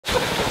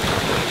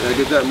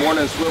Get that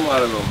morning swim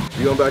out of him.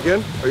 You going back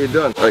in? Or are you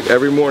done? Like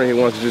every morning he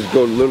wants to just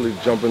go literally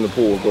jump in the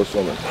pool and go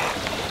swimming.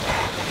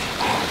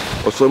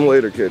 We'll swim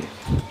later, kid.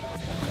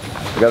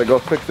 I gotta go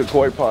fix the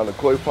koi pond. The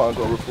koi pond's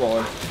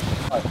overflowing.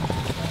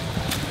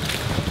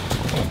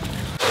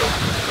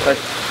 Hey.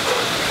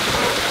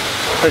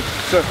 Hey,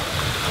 sir.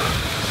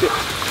 Sit.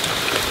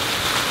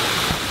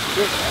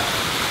 Sit.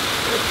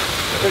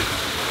 Hey.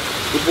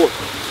 Good boy.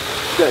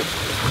 Stay.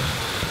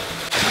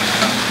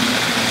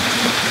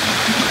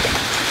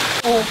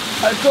 Oh,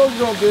 I told you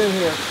don't get in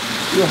here.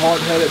 You're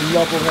hard-headed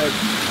knucklehead.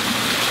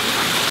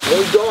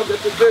 Hey dog,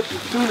 that's a fish.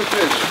 It's tuna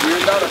fish.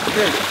 You're not a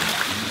fish.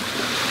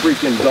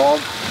 Freaking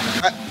dog.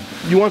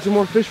 You want some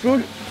more fish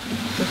food?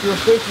 Since you're a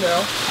fish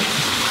now.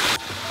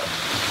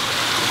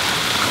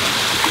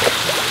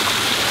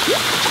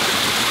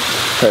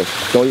 Hey,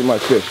 don't eat my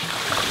fish.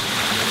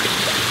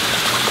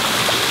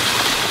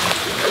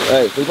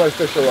 Hey, leave my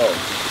fish alone.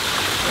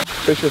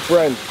 Fish are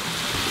friends,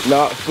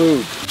 not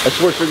food. I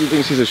swear Sugar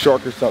thinks he's a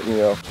shark or something, you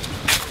know.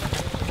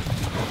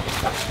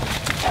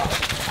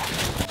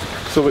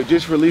 So we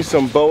just released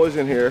some boas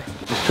in here,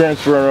 just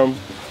transferring them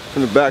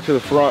from the back to the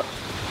front,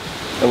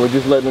 and we're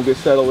just letting them get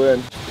settled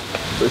in.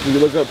 So if you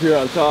look up here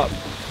on top,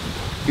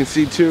 you can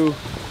see two,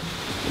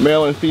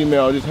 male and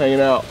female, just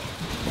hanging out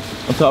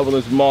on top of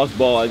this moss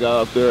ball I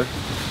got up there.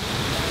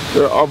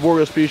 They're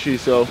arboreal species,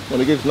 so when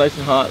it gets nice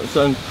and hot, the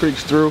sun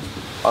creaks through.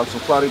 On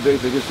some cloudy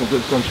days, they get some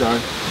good sunshine.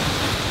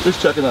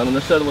 Just checking on them,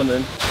 they're settling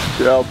in.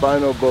 The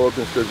albino boa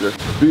constrictor.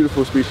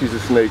 Beautiful species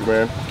of snake,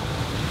 man.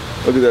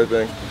 Look at that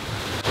thing.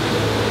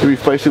 They be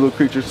feisty little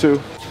creatures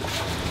too.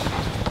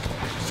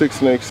 6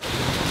 snakes.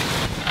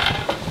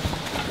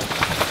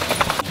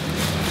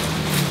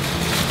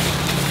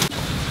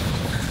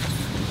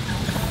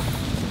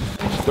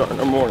 Starting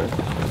our morning.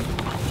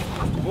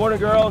 Good morning,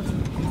 girls.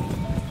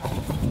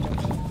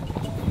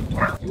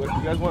 You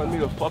guys want to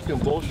meet a fucking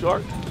bull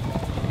shark?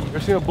 You ever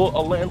seen a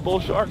land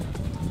bull shark?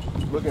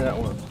 Looking at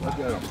one. Look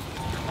at him.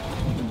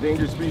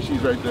 Endangered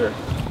species right there.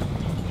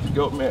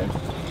 Goat man.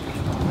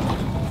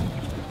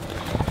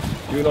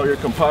 You know your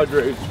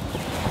compadres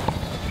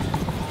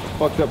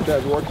fucked up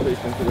that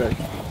workstation today.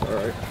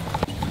 Alright.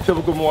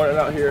 Typical morning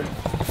out here.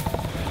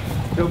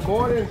 Good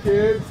morning,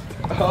 kids.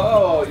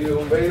 Oh,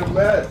 you made a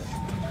mess.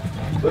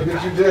 Look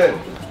what you did.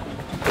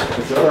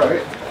 It's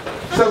alright.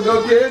 What's up,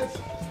 go kids?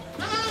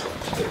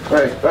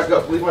 Hey, back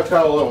up. Leave my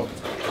towel alone.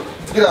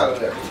 Get out of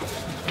there.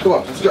 Come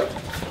on, let's go.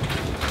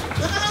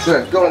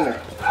 Good, go in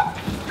there.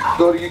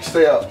 Go to you,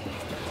 stay out.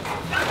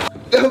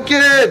 Go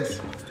kids!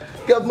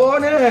 Good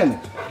morning!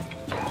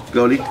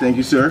 Goldie, thank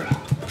you, sir.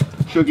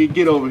 Shuggy,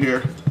 get over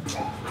here.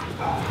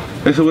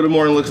 This is what the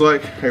morning looks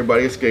like.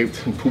 Everybody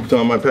escaped and pooped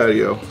on my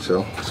patio,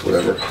 so it's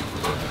whatever.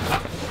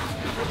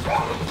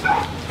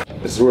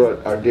 This is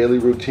what our daily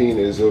routine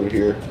is over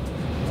here.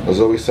 There's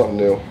always something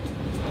new.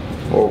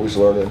 We're always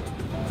learning.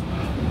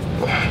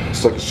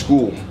 It's like a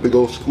school, big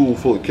old school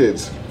full of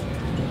kids.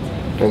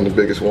 I'm the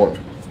biggest one.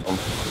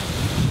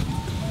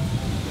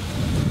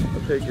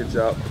 I'll take kids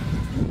out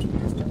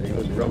and you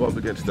just rub up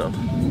against them.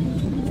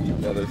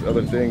 Now there's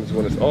other things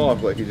when it's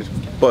off, like you just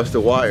bust the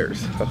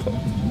wires.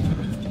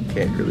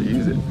 Can't really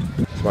use it.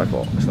 It's my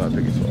fault, it's not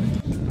Piggy's fault.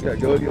 You got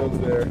Goldie over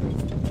there.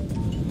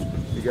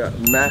 You got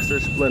Master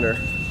Splinter,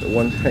 the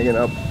one hanging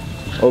up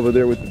over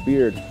there with the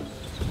beard.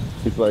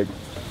 He's like,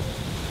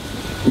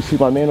 you see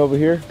my man over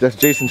here? That's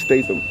Jason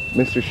Statham,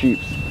 Mr.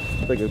 Sheeps.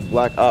 It's like a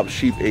black ops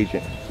sheep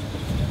agent.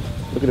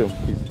 Look at him,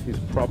 he's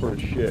proper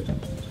as shit.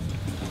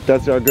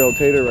 That's our girl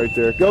Tater right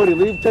there. Goldie,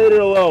 leave Tater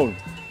alone.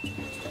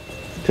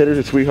 Tater's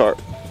a sweetheart.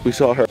 We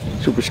saw her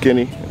super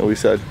skinny and we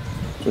said,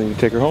 we need to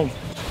take her home.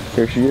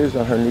 Here she is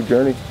on her new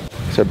journey.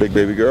 It's our big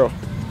baby girl.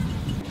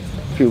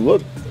 If you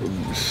look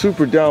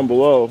super down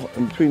below,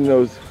 in between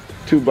those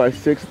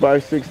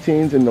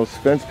 2x6x16s and those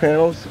fence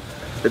panels,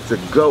 it's a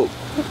goat.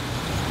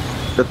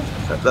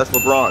 That's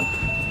LeBron.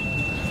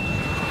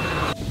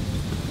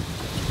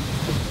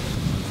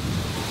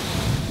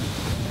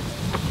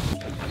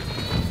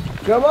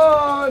 Come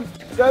on!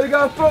 Daddy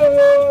got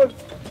food!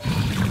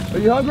 Are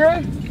you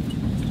hungry?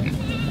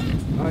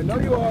 I know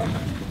you are.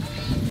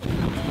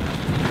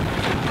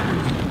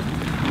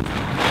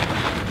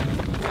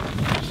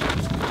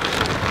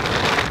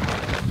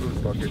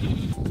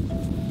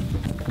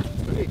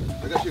 Hey,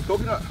 I got you a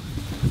coconut.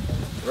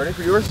 Ready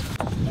for yours?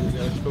 You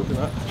got a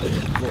coconut. A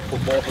little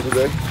football for the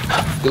day.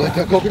 You like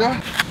that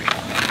coconut?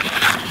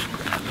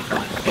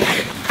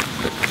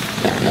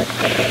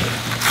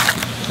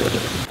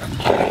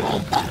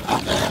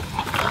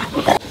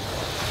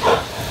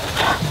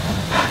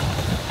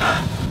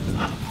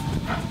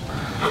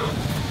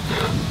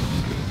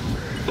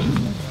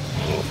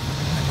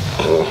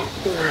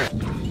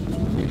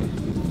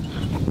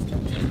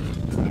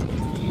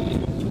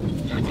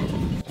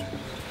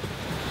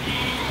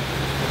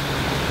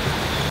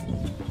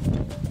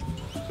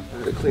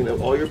 Clean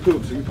up all your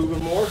poops. Are you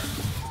pooping more?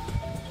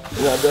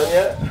 You're not done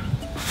yet?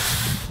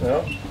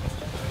 No?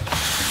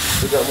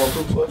 We got more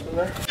poops left in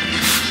there?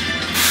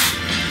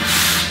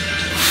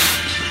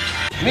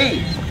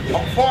 Me! I'm a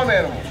farm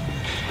animal.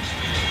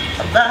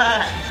 I'm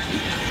back!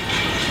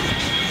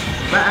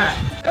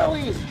 Fat.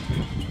 Bellies.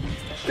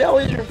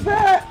 Bellies are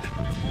fat.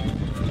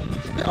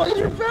 Bellies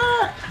are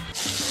fat.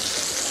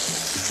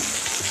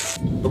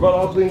 We're about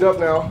all cleaned up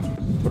now.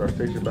 Put our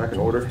station back in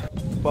order.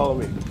 Follow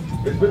me.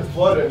 It's been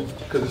flooding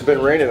because it's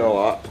been raining a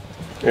lot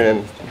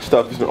and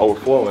stuff has been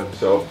overflowing.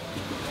 So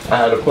I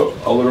had to put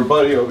a little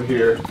buddy over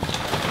here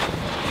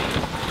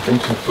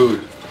and some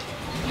food.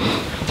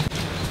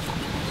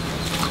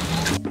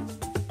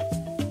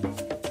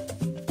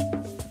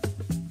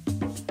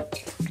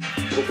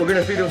 We're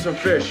gonna feed him some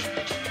fish.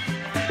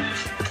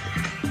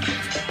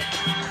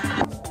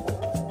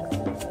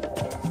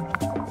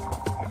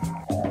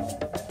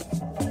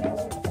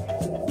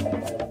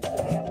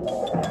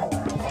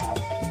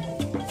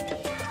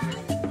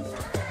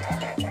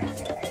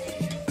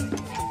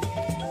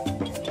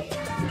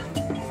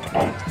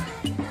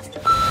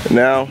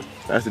 Now,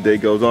 as the day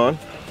goes on,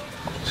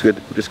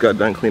 just got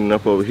done cleaning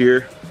up over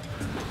here.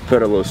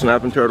 Fed a little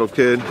snapping turtle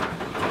kid.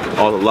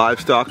 All the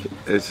livestock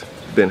has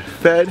been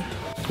fed.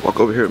 Walk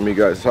over here with me,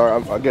 guys. Sorry,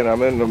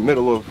 I'm in the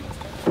middle of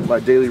my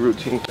daily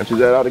routine. Empty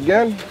that out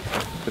again.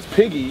 This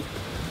piggy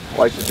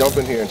likes to jump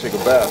in here and take a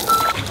bath.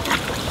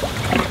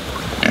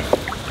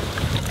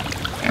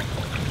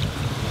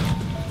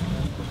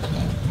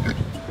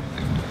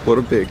 What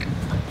a pig.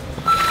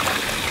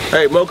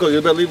 Hey, Moko,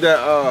 you better leave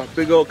that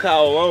big old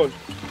cow alone.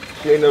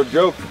 She ain't no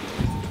joke.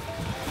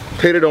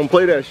 Tater don't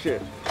play that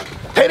shit.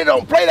 Tater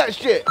don't play that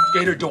shit.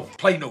 Gator don't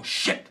play no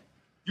shit.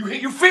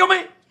 You feel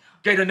me?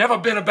 Gator never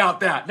been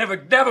about that. Never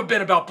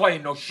been about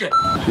playing no shit.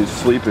 She's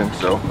sleeping,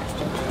 so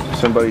if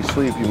somebody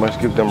sleep, you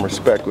must give them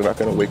respect. We're not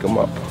gonna wake them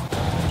up.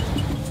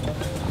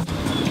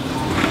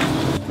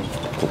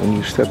 But when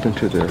you step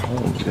into their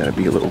home, you gotta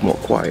be a little more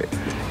quiet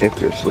if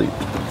they're asleep.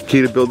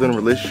 Key to building a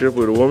relationship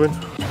with a woman,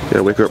 you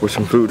gotta wake her up with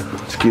some food.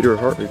 Just key to her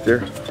heart right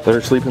there. Let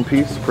her sleep in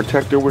peace,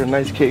 protect her with a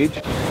nice cage,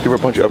 give her a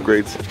bunch of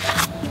upgrades.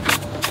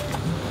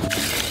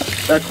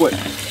 That quick.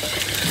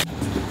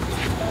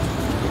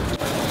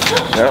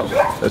 Now,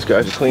 this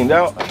guy's cleaned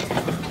out.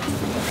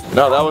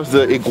 Now that was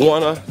the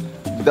iguana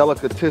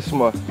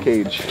delicatissima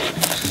cage,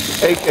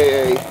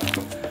 AKA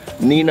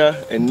Nina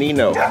and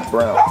Nino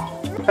Brown.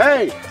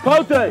 Hey,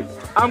 Pote,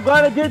 I'm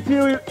gonna get to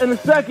you in a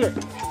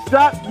second.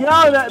 Stop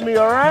yelling at me,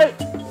 all right?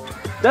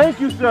 Thank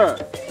you, sir.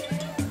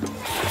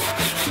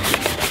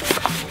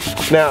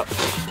 Now,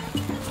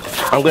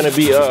 I'm gonna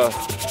be,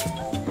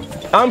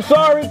 I'm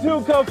sorry too,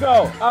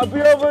 Coco. I'll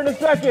be over in a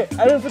second.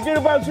 I didn't forget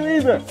about you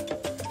either.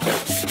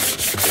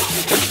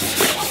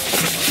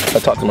 I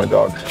talk to my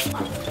dog.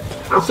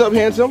 What's up,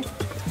 handsome?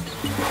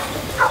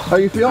 How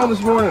you feeling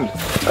this morning?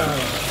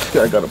 This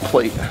guy got a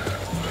plate.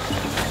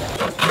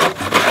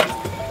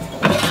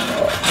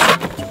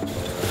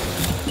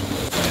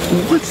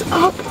 What's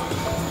up?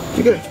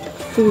 You got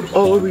food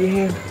all over your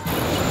hand.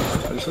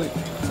 Go to sleep.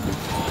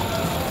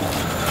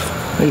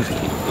 Easy.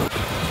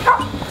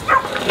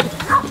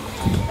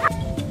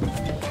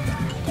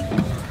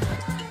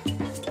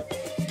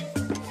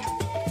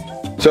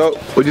 So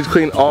we just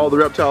clean all the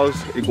reptiles'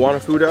 iguana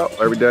food out.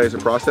 Every day is a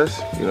process.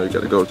 You know, you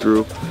gotta go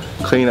through,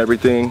 clean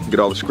everything,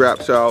 get all the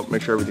scraps out,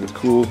 make sure everything's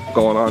cool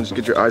going on. Just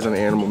get your eyes on the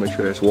animal, make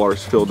sure this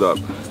water's filled up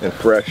and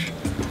fresh.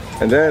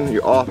 And then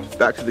you're off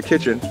back to the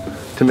kitchen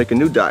to make a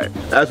new diet.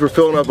 As we're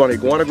filling up on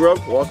iguana grub,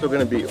 we're also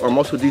gonna be, I'm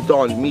also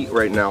thawing meat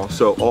right now.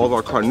 So all of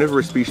our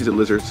carnivorous species of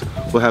lizards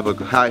will have a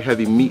high,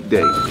 heavy meat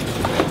day.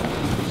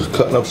 Just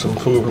cutting up some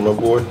food for my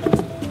boy.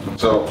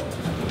 So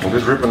I'm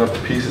just ripping up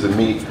the pieces of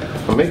meat.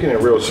 I'm making it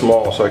real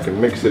small so I can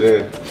mix it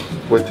in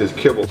with his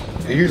kibble.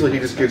 Usually he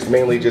just gets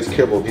mainly just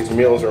kibble. These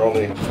meals are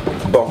only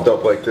bumped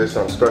up like this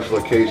on special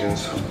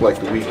occasions, like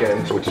the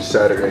weekends, which is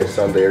Saturday and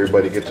Sunday.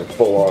 Everybody gets a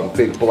full-on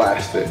big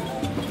blasted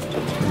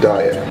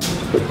diet.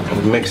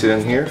 Mix it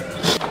in here.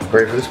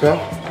 Ready for this, pal?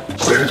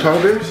 Ready for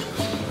 12 beers?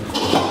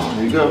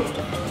 There you go.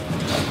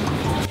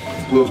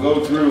 We'll go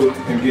through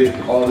and get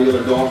all the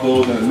other dog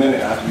bowls in a minute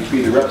after we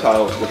feed the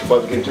reptiles, which we're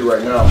about to get into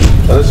right now.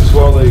 Now this is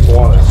for all the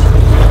iguanas.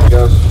 We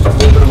got a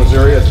little bit of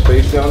Missouri that's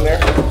space down there.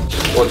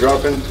 We're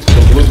dropping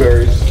some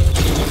blueberries.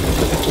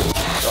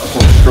 Got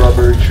some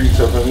strawberry treats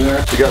up in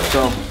there. We got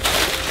some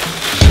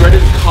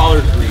shredded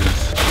collard greens.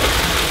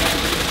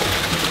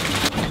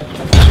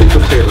 Sweet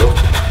potato.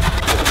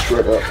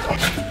 Shred up.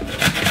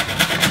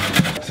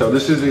 So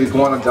this is the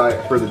iguana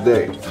diet for the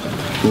day.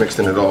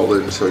 Mixing it all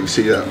in, so you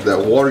see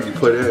that water you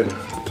put in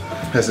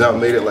has now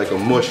made it like a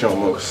mush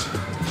almost.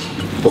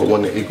 But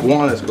when the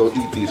iguanas go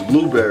eat these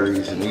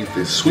blueberries and eat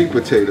this sweet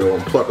potato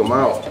and pluck them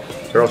out,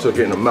 they're also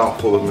getting a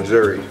mouthful of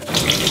Missouri.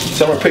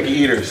 Some are picky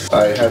eaters.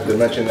 I have to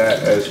mention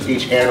that, as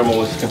each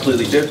animal is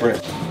completely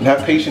different. And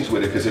have patience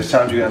with it, because there's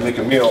times you're gonna make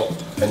a meal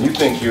and you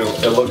think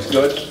it looks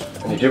good,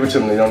 and you give it to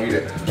them and they don't eat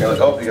it. And you're like,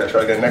 oh, you gotta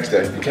try again next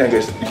day. You can't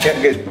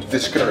get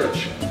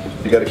discouraged.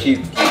 You gotta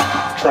keep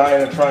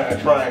trying and trying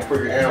and trying for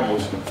your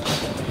animals.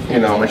 You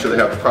know, make sure they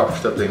have the proper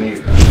stuff they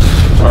need.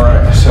 All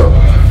right, so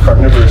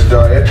carnivorous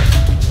diet.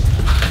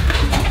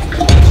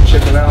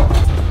 Chicken out.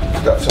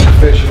 Got some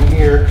fish in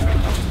here.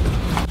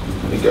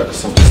 We got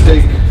some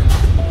steak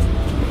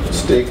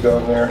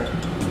down there.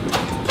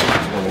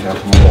 And we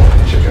have more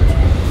chicken.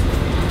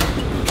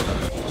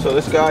 So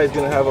this guy is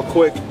gonna have a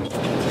quick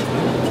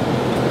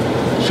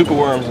super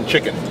worms and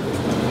chicken.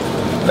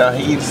 Now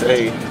he eats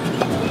a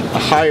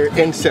higher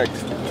insect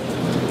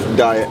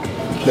diet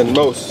than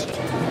most.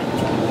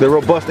 They're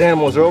robust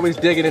animals. They're always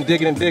digging and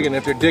digging and digging.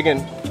 If they're digging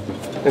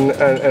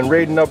and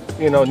raiding up,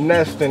 you know,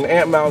 nests and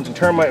ant mounds and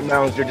termite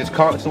mounds, they're just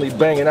constantly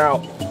banging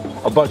out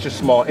a bunch of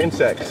small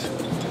insects.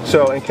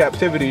 So in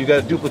captivity, you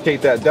got to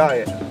duplicate that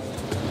diet.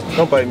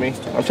 Don't bite me.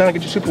 I'm trying to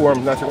get your super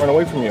worms not to run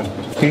away from you.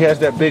 He has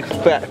that big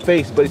fat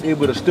face, but he's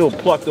able to still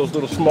pluck those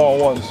little small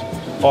ones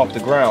off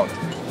the ground.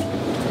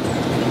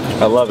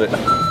 I love it.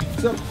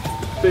 What's up,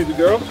 baby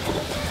girl?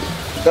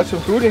 Got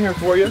some food in here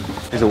for you.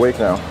 He's awake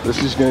now.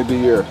 This is going to be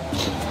your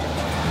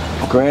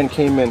Grand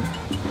Cayman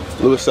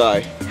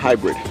Lewisai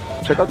hybrid.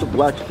 Check out the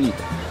black feet.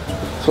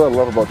 That's what I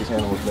love about these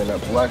animals, man.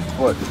 That black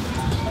foot.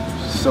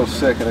 So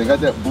sick. And they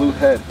got that blue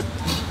head.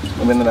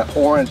 And then that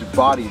orange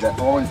body, that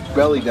orange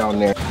belly down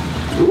there.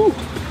 Ooh.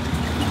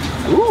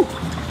 Ooh.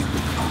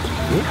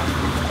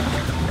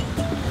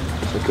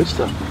 It's the good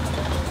stuff.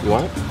 You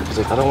want it? He's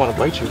like, I don't want to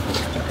bite you.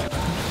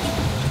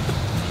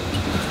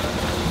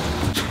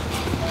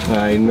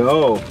 I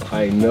know,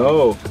 I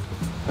know,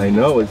 I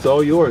know. It's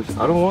all yours.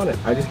 I don't want it.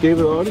 I just gave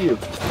it all to you.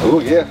 Oh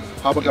yeah.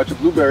 Papa got your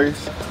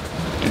blueberries.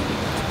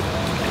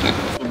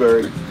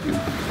 Blueberry.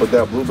 But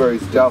that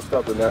blueberry's doused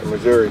up in that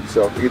Missouri,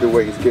 so either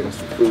way he's getting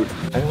some food.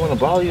 I didn't want to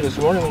bother you this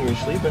morning when you were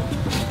sleeping.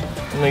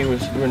 I know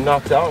you were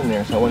knocked out in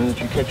there, so I wanted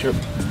to let you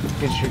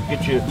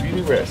get your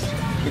beauty rest.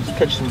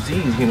 Catch some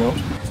Z's, you know.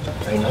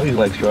 I know you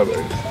like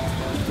strawberries.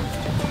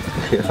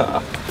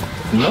 Yeah.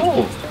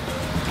 No.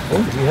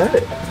 Oh, you had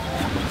it.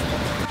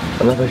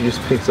 I love how she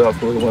just picks off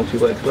the little ones she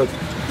likes. Look,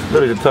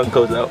 literally the tongue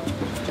goes out.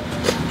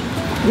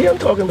 Yeah, I'm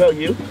talking about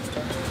you.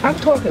 I'm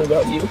talking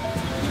about you.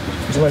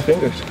 These are my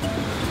fingers.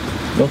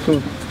 No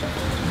food.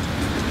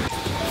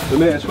 The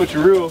man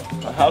switcheroo,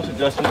 a house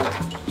adjustment.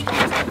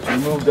 We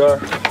moved our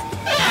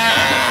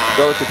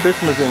delicate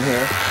Christmas in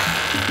here.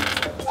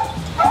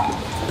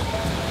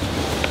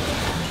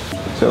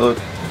 So look,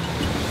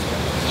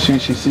 she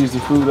sees the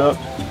food up.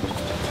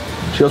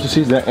 She also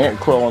sees that ant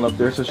crawling up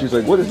there, so she's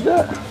like, what is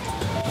that?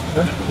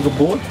 Good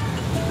boy.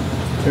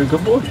 You're a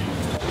good boy.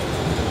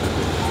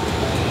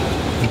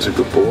 That's a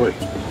good boy.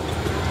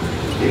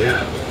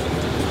 Yeah,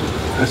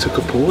 that's a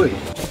good boy.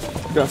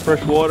 Got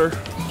fresh water.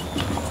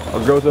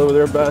 Our girl's over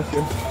there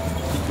basking.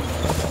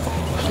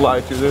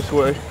 Slide through this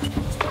way.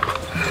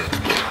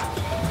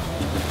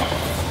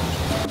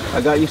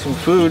 I got you some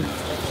food.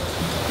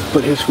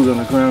 Put his food on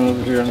the ground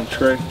over here on the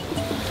tray.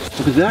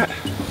 Look at that.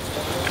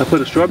 I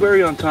put a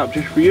strawberry on top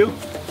just for you.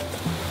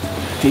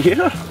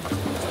 Yeah.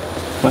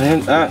 My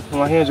hands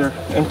are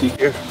empty.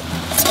 Here.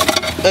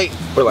 Hey,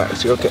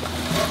 relax. You're okay.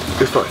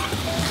 You're fine.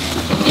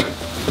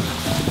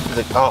 He's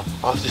like, oh,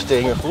 I'll just stay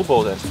in your food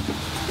bowl then.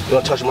 You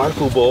want to touch my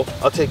food bowl?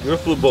 I'll take your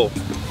food bowl.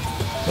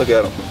 Look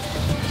at him.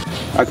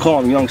 I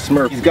call him Young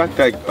Smurf. He's got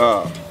that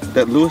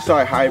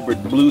Lewisai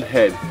hybrid blue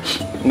head.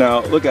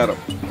 Now look at him.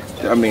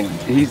 I mean,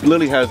 he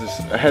literally has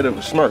a head of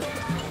a Smurf.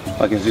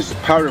 Like it's just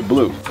powder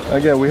blue.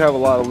 Again, we have a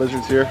lot of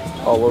lizards here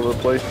all over the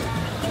place.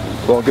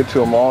 We won't get to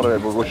them all today,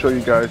 but we'll show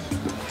you guys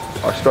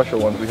our special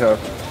ones we have.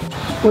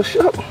 What's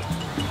up?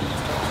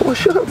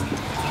 What's up?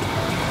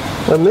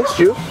 I missed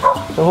you.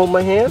 I hold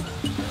my hand.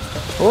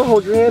 I want to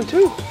hold your hand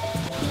too.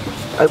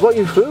 I bought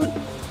you food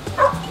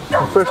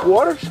and fresh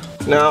waters.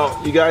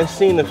 Now, you guys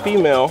seen the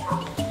female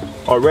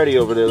already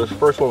over there. This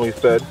first one we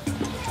fed.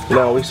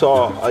 Now we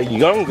saw a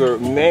younger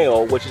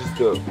male, which is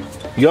the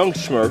young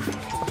Smurf.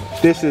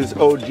 This is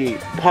OG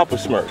Papa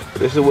Smurf.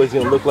 This is what he's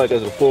gonna look like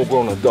as a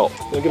full-grown adult.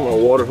 Let me get my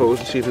water hose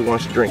and see if he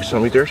wants to drink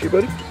some. You thirsty,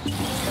 buddy?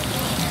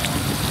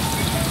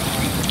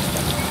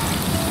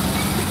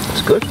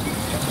 It's good.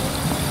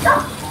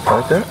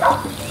 Like that?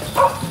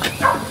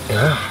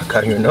 Yeah,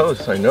 got your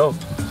nose, I know.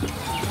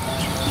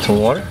 Some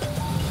water?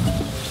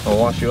 I'll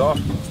wash you off.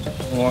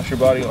 I'll wash your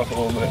body off a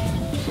little bit.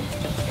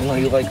 I know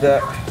you like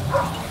that.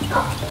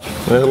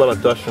 There's a lot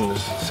of dust from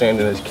this sand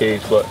in his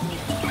cage, but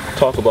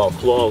talk about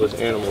flawless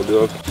animal,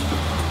 dude.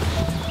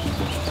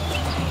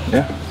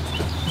 Yeah.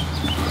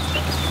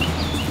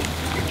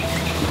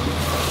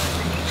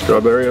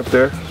 Strawberry up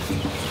there.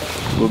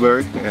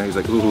 Blueberry. Yeah, he's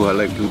like, ooh, I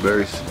like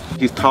blueberries.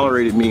 He's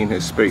tolerated me in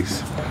his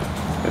space.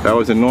 If I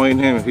was annoying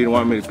him, if he didn't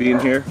want me to be in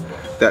here,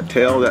 that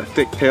tail, that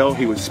thick tail,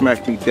 he would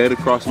smack me dead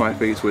across my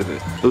face with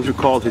it. Those are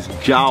called his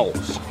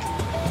jowls.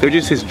 They're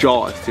just his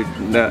jaws.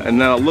 And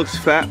now it looks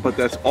fat, but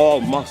that's all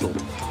muscle.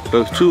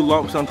 Those two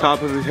lumps on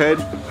top of his head,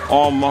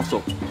 all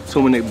muscle.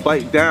 So when they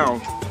bite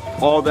down,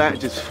 all that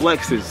just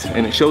flexes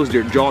and it shows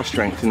their jaw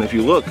strength. And if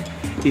you look,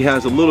 he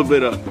has a little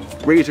bit of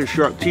razor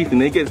sharp teeth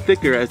and they get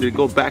thicker as they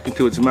go back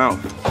into its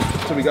mouth.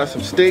 So we got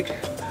some steak,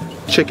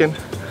 chicken,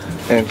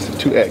 and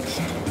 2 eggs.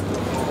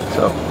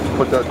 So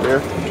put that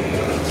there.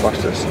 Watch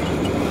this.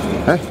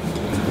 Hey,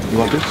 you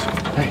want this?